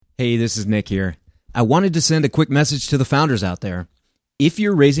Hey, this is Nick here. I wanted to send a quick message to the founders out there. If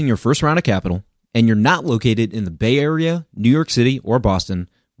you're raising your first round of capital and you're not located in the Bay Area, New York City, or Boston,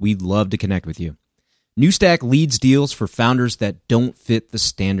 we'd love to connect with you. NewStack leads deals for founders that don't fit the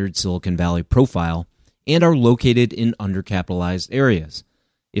standard Silicon Valley profile and are located in undercapitalized areas.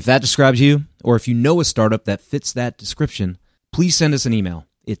 If that describes you, or if you know a startup that fits that description, please send us an email.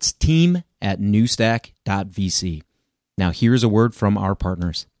 It's team@newstack.vc. Now here's a word from our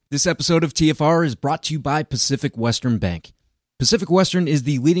partners. This episode of TFR is brought to you by Pacific Western Bank. Pacific Western is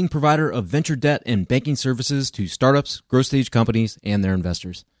the leading provider of venture debt and banking services to startups, growth stage companies, and their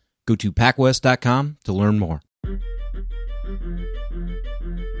investors. Go to pacwest.com to learn more.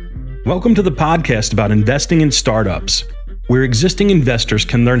 Welcome to the podcast about investing in startups, where existing investors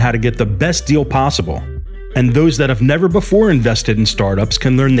can learn how to get the best deal possible, and those that have never before invested in startups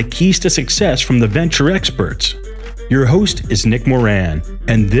can learn the keys to success from the venture experts. Your host is Nick Moran,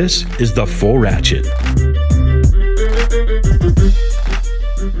 and this is The Full Ratchet.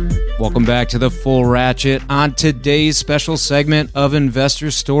 Welcome back to The Full Ratchet. On today's special segment of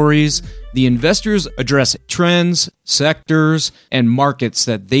Investor Stories, the investors address trends, sectors, and markets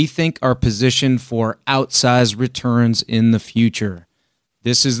that they think are positioned for outsized returns in the future.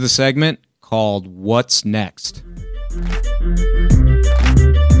 This is the segment called What's Next?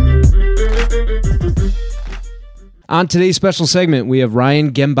 On today's special segment, we have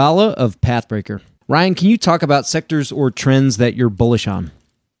Ryan Gembala of Pathbreaker. Ryan, can you talk about sectors or trends that you're bullish on?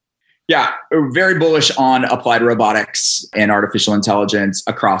 Yeah, we're very bullish on applied robotics and artificial intelligence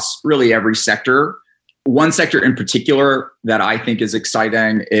across really every sector. One sector in particular that I think is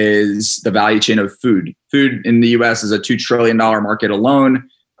exciting is the value chain of food. Food in the US is a $2 trillion market alone.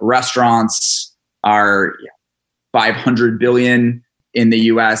 Restaurants are $500 billion in the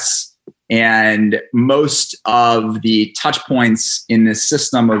US. And most of the touch points in this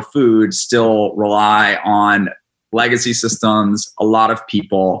system of food still rely on legacy systems, a lot of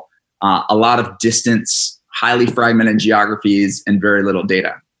people, a lot of distance, highly fragmented geographies, and very little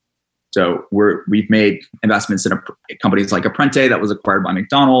data. So we've made investments in companies like Apprente that was acquired by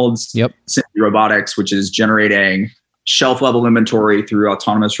McDonald's, Synthi Robotics, which is generating shelf-level inventory through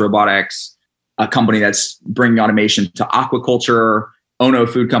autonomous robotics, a company that's bringing automation to aquaculture, Ono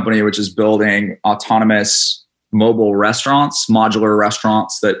Food Company, which is building autonomous mobile restaurants, modular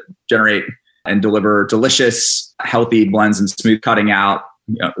restaurants that generate and deliver delicious, healthy blends and smooth, largely cutting out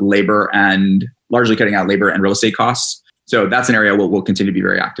labor and real estate costs. So that's an area we'll continue to be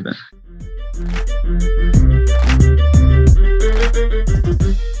very active in.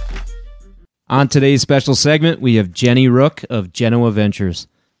 On today's special segment, we have Jenny Rooke of Genoa Ventures.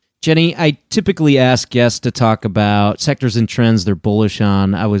 Jenny, I typically ask guests to talk about sectors and trends they're bullish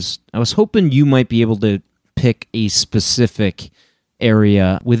on. I was hoping you might be able to pick a specific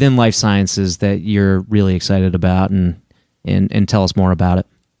area within life sciences that you're really excited about and tell us more about it.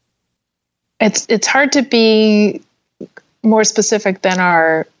 It's hard to be more specific than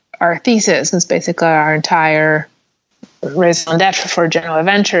our thesis, because basically our entire raison d'etre for Genoa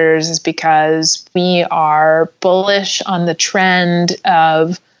Ventures is because we are bullish on the trend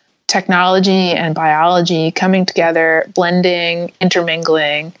of technology and biology coming together, blending,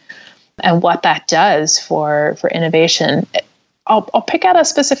 intermingling, and what that does for innovation. I'll pick out a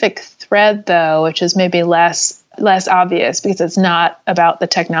specific thread, though, which is maybe less obvious because it's not about the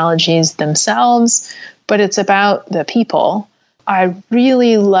technologies themselves, but it's about the people. I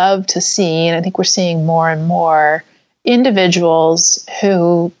really love to see, and I think we're seeing more and more, individuals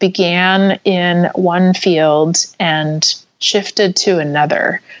who began in one field and shifted to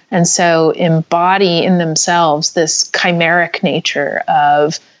another. And so embody in themselves this chimeric nature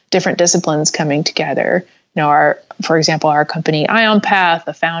of different disciplines coming together. For example, our company IonPath,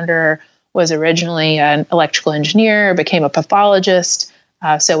 the founder was originally an electrical engineer, became a pathologist.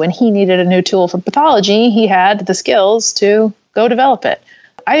 So when he needed a new tool for pathology, he had the skills to go develop it.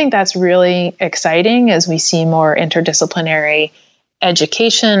 I think that's really exciting as we see more interdisciplinary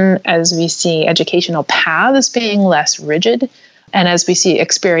education, as we see educational paths being less rigid, and as we see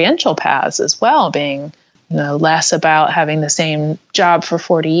experiential paths as well being less about having the same job for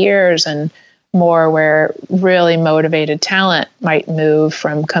 40 years and more where really motivated talent might move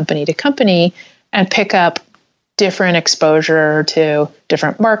from company to company and pick up different exposure to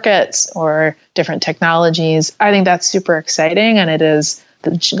different markets or different technologies. I think that's super exciting, and it is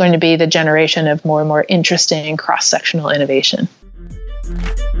going to be the generation of more and more interesting cross-sectional innovation.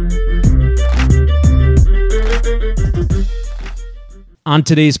 On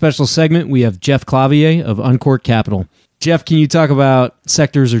today's special segment, we have Jeff Clavier of Uncork Capital. Jeff, can you talk about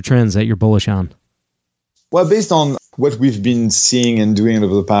sectors or trends that you're bullish on? Well, based on what we've been seeing and doing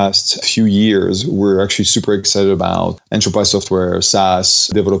over the past few years, we're actually super excited about enterprise software,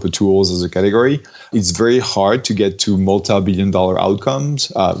 SaaS, developer tools as a category. It's very hard to get to multi-billion-dollar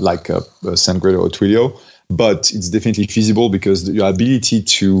outcomes like SendGrid or Twilio, but it's definitely feasible because your ability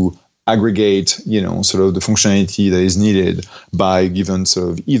to aggregate, sort of the functionality that is needed by given sort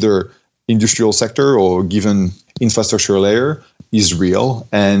of either industrial sector or given infrastructure layer is real,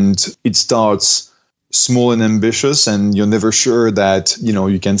 and it starts small and ambitious, and you're never sure that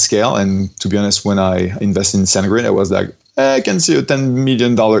you can scale. And to be honest, when I invested in SendGrid, I was like, I can see a $10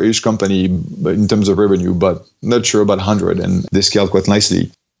 million ish company in terms of revenue, but not sure about 100, and they scaled quite nicely.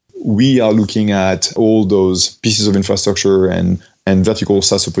 We are looking at all those pieces of infrastructure and vertical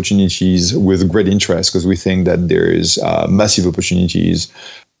SaaS opportunities with great interest because we think that there is massive opportunities.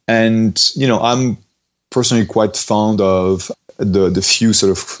 And I'm personally quite fond of the few sort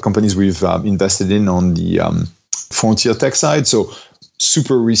of companies we've invested in on the frontier tech side. So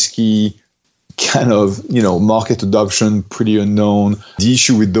super risky, kind of, market adoption, pretty unknown. The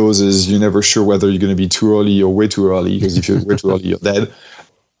issue with those is you're never sure whether you're going to be too early or way too early, because if you're way too early, you're dead.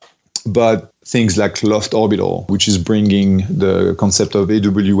 But things like Loft Orbital, which is bringing the concept of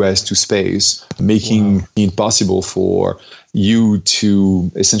AWS to space, making it possible for you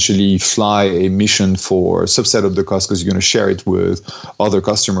to essentially fly a mission for a subset of the cost because you're going to share it with other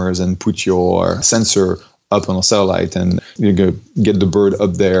customers and put your sensor up on a satellite, and you're going to get the bird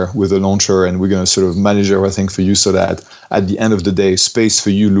up there with a launcher, and we're going to sort of manage everything for you so that at the end of the day, space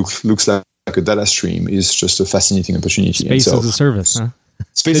for you looks like a data stream is just a fascinating opportunity. Space as a service, huh?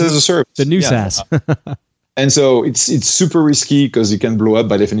 Space as a service. The new SaaS. And so it's super risky because it can blow up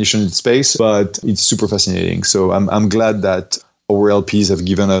by definition in space, but it's super fascinating. So I'm glad that our LPs have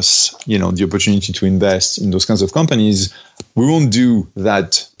given us, the opportunity to invest in those kinds of companies. We won't do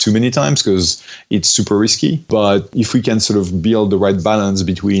that too many times because it's super risky. But if we can sort of build the right balance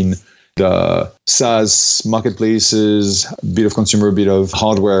between the SaaS marketplaces, a bit of consumer, a bit of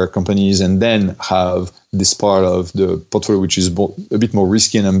hardware companies, and then have this part of the portfolio which is a bit more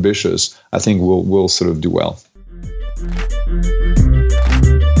risky and ambitious, I think we'll sort of do well.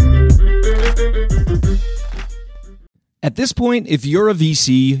 At this point, if you're a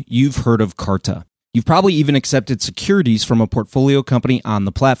VC, you've heard of Carta. You've probably even accepted securities from a portfolio company on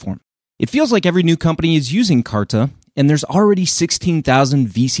the platform. It feels like every new company is using Carta, and there's already 16,000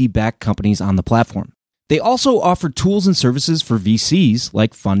 VC-backed companies on the platform. They also offer tools and services for VCs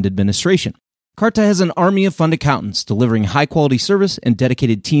like fund administration. Carta has an army of fund accountants delivering high-quality service and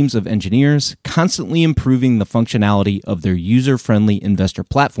dedicated teams of engineers, constantly improving the functionality of their user-friendly investor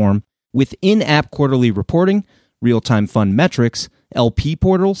platform with in-app quarterly reporting, real-time fund metrics, LP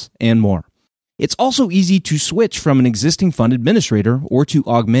portals, and more. It's also easy to switch from an existing fund administrator or to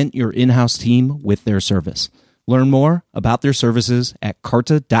augment your in-house team with their service. Learn more about their services at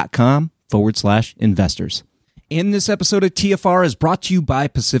carta.com/investors. And this episode of TFR is brought to you by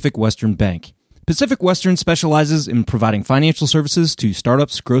Pacific Western Bank. Pacific Western specializes in providing financial services to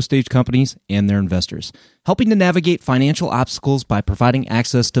startups, growth stage companies, and their investors, helping to navigate financial obstacles by providing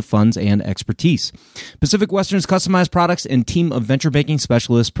access to funds and expertise. Pacific Western's customized products and team of venture banking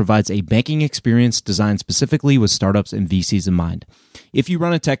specialists provides a banking experience designed specifically with startups and VCs in mind. If you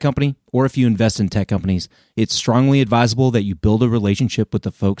run a tech company or if you invest in tech companies, it's strongly advisable that you build a relationship with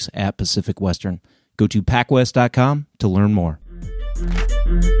the folks at Pacific Western. Go to pacwest.com to learn more.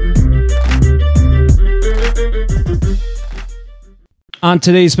 On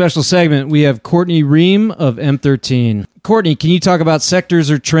today's special segment, we have Courtney Reum of M13. Courtney, can you talk about sectors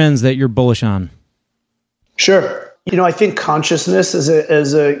or trends that you're bullish on? Sure. I think consciousness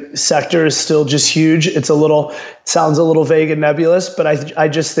as a sector is still just huge. It sounds a little vague and nebulous, but I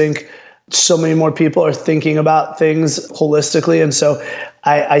just think so many more people are thinking about things holistically. And so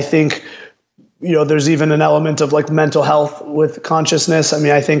I think, there's even an element of like mental health with consciousness. I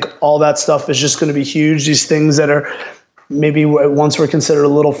mean, I think all that stuff is just going to be huge. These things that are maybe once were considered a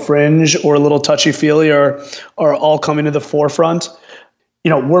little fringe or a little touchy-feely are all coming to the forefront.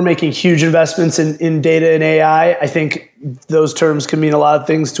 We're making huge investments in data and AI. I think those terms can mean a lot of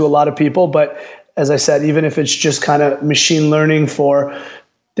things to a lot of people. But as I said, even if it's just kind of machine learning for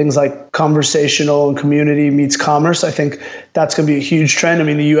things like conversational and community meets commerce, I think that's going to be a huge trend. I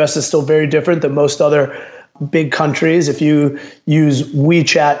mean, the U.S. is still very different than most other big countries. If you use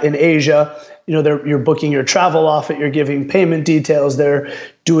WeChat in Asia, you're booking your travel off it, you're giving payment details. They're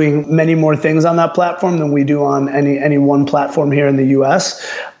doing many more things on that platform than we do on any one platform here in the US.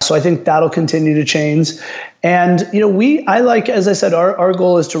 So I think that'll continue to change. And, as I said, our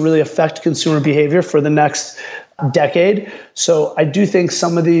goal is to really affect consumer behavior for the next decade. So I do think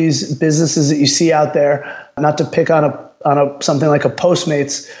some of these businesses that you see out there, not to pick on something like a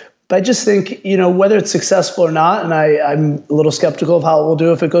Postmates, but I just think, whether it's successful or not, and I'm a little skeptical of how it will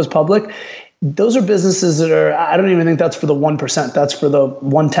do if it goes public, those are businesses that are, I don't even think that's for the 1%. That's for the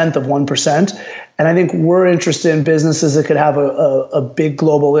 1/10 of 1%. And I think we're interested in businesses that could have a big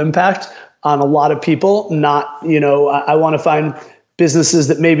global impact on a lot of people. Not, I want to find businesses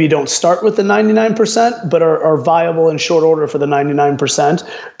that maybe don't start with the 99%, but are viable in short order for the 99%,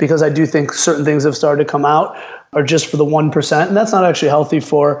 because I do think certain things have started to come out are just for the 1%. And that's not actually healthy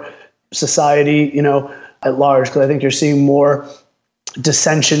for society, at large, because I think you're seeing more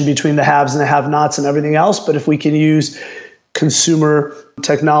dissension between the haves and the have-nots and everything else. But if we can use consumer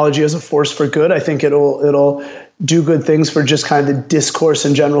technology as a force for good, I think it'll do good things for just kind of the discourse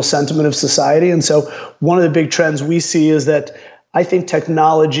and general sentiment of society. And so one of the big trends we see is that I think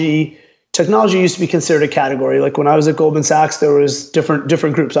technology used to be considered a category. Like when I was at Goldman Sachs, there was different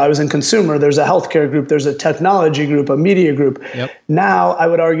groups. I was in consumer, there's a healthcare group, there's a technology group, a media group. Yep. Now I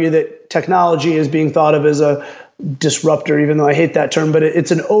would argue that technology is being thought of as a disruptor, even though I hate that term, but it's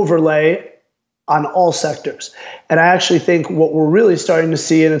an overlay on all sectors. And I actually think what we're really starting to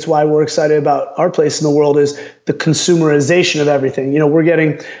see, and it's why we're excited about our place in the world, is the consumerization of everything. We're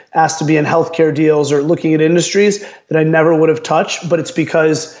getting asked to be in healthcare deals or looking at industries that I never would have touched, but it's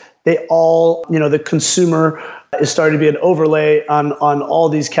because they all, the consumer is starting to be an overlay on all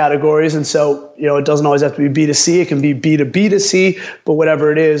these categories. And so, it doesn't always have to be B2C. It can be B2B2C, but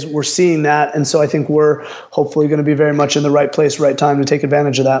whatever it is, we're seeing that. And so I think we're hopefully going to be very much in the right place, right time to take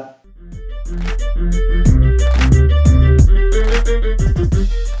advantage of that.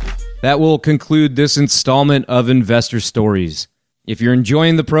 That will conclude this installment of Investor Stories. If you're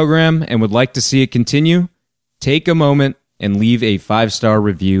enjoying the program and would like to see it continue, take a moment and leave a 5-star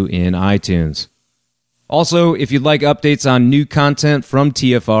review in iTunes. Also, if you'd like updates on new content from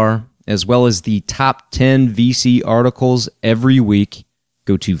TFR, as well as the top 10 VC articles every week,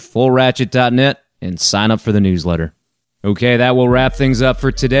 go to fullratchet.net and sign up for the newsletter. Okay, that will wrap things up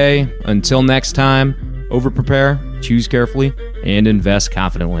for today. Until next time, over-prepare, choose carefully, and invest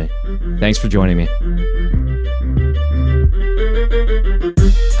confidently. Thanks for joining me.